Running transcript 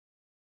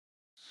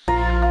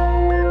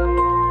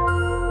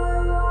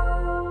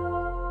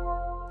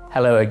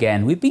Hello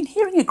again. We've been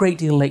hearing a great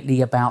deal lately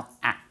about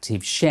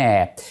active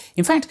share.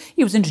 In fact,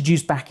 it was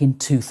introduced back in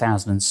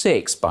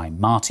 2006 by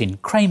Martijn,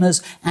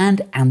 Cremers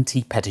and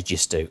Antti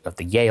Petajisto of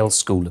the Yale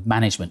School of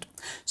Management.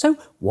 So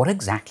what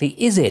exactly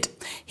is it?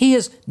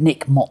 Here's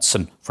Nick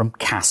Motson from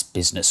Cass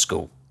Business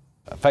School.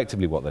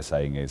 Effectively what they're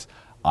saying is,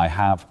 I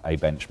have a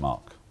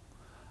benchmark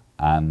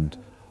and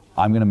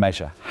I'm going to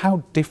measure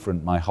how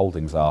different my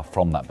holdings are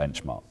from that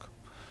benchmark.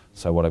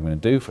 So what I'm going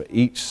to do for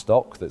each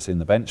stock that's in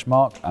the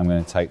benchmark, I'm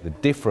going to take the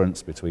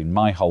difference between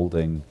my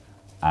holding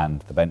and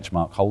the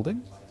benchmark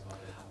holding,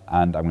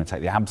 and I'm going to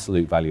take the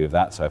absolute value of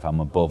that. So if I'm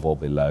above or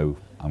below,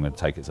 I'm going to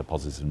take it as a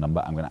positive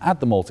number. I'm going to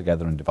add them all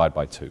together and divide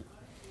by 2.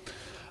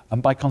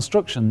 And by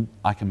construction,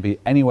 I can be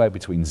anywhere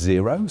between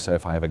 0, so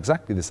if I have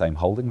exactly the same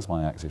holdings,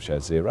 my active share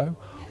is 0,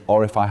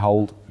 or if I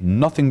hold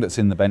nothing that's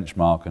in the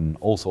benchmark and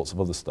all sorts of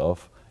other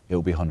stuff,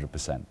 it'll be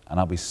 100%, and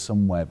I'll be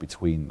somewhere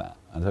between that.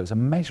 And so it's a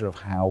measure of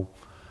how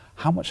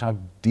much I've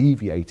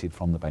deviated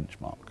from the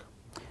benchmark.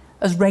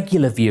 As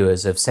regular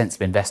viewers of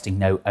Sensible Investing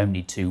know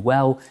only too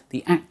well,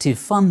 the active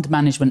fund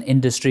management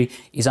industry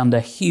is under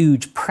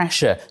huge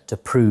pressure to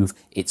prove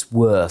its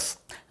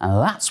worth.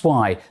 And that's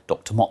why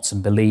Dr.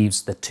 Motson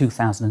believes the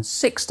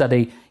 2006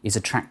 study is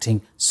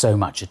attracting so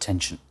much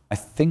attention. I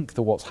think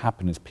that what's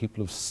happened is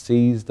people have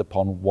seized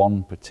upon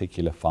one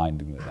particular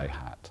finding that they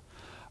had.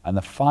 And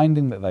the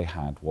finding that they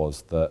had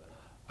was that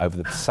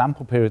over the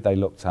sample period they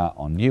looked at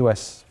on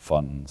US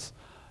funds,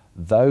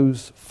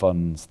 those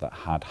funds that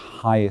had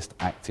highest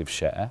active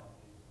share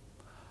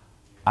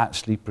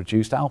actually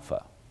produced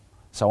alpha.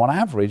 So on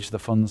average, the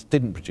funds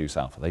didn't produce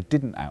alpha, they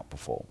didn't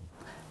outperform.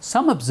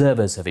 Some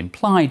observers have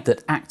implied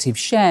that active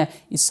share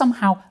is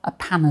somehow a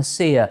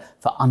panacea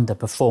for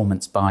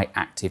underperformance by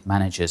active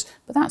managers,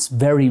 but that's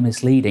very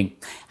misleading.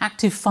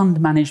 Active fund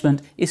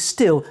management is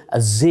still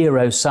a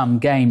zero-sum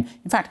game,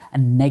 in fact, a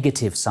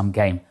negative-sum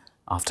game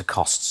after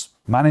costs.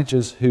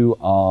 Managers who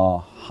are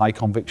high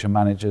conviction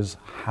managers,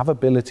 have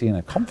ability and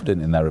are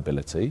confident in their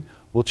ability,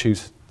 will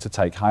choose to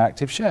take high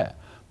active share.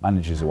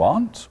 Managers who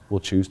aren't will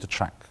choose to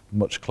track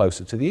much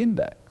closer to the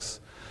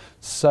index.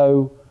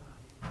 So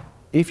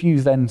if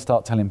you then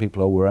start telling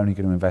people, oh, we're only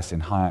going to invest in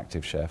high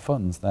active share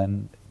funds,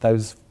 then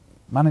those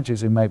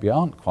managers who maybe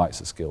aren't quite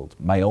so skilled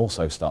may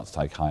also start to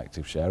take high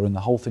active share and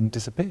the whole thing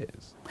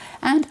disappears.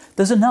 And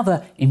there's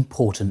another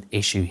important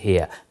issue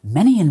here.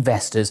 Many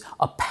investors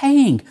are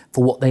paying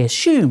for what they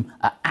assume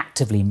are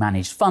actively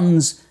managed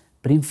funds,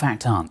 but in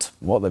fact aren't.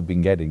 What they've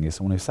been getting is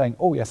someone who's saying,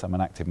 oh yes, I'm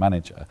an active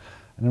manager.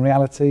 And in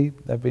reality,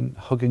 they've been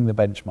hugging the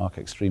benchmark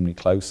extremely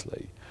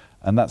closely.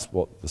 And that's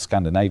what the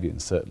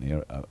Scandinavians certainly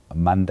are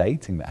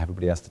mandating, that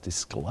everybody has to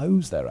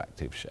disclose their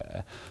active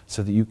share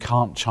so that you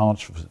can't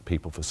charge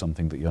people for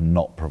something that you're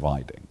not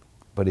providing.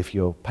 But if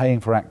you're paying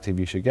for active,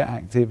 you should get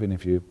active, and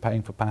if you're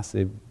paying for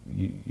passive,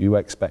 you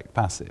expect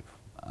passive.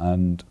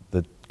 And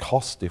the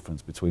cost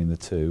difference between the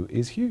two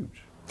is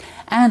huge.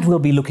 And we'll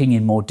be looking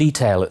in more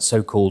detail at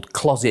so-called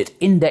closet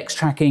index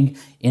tracking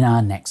in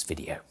our next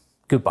video.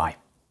 Goodbye.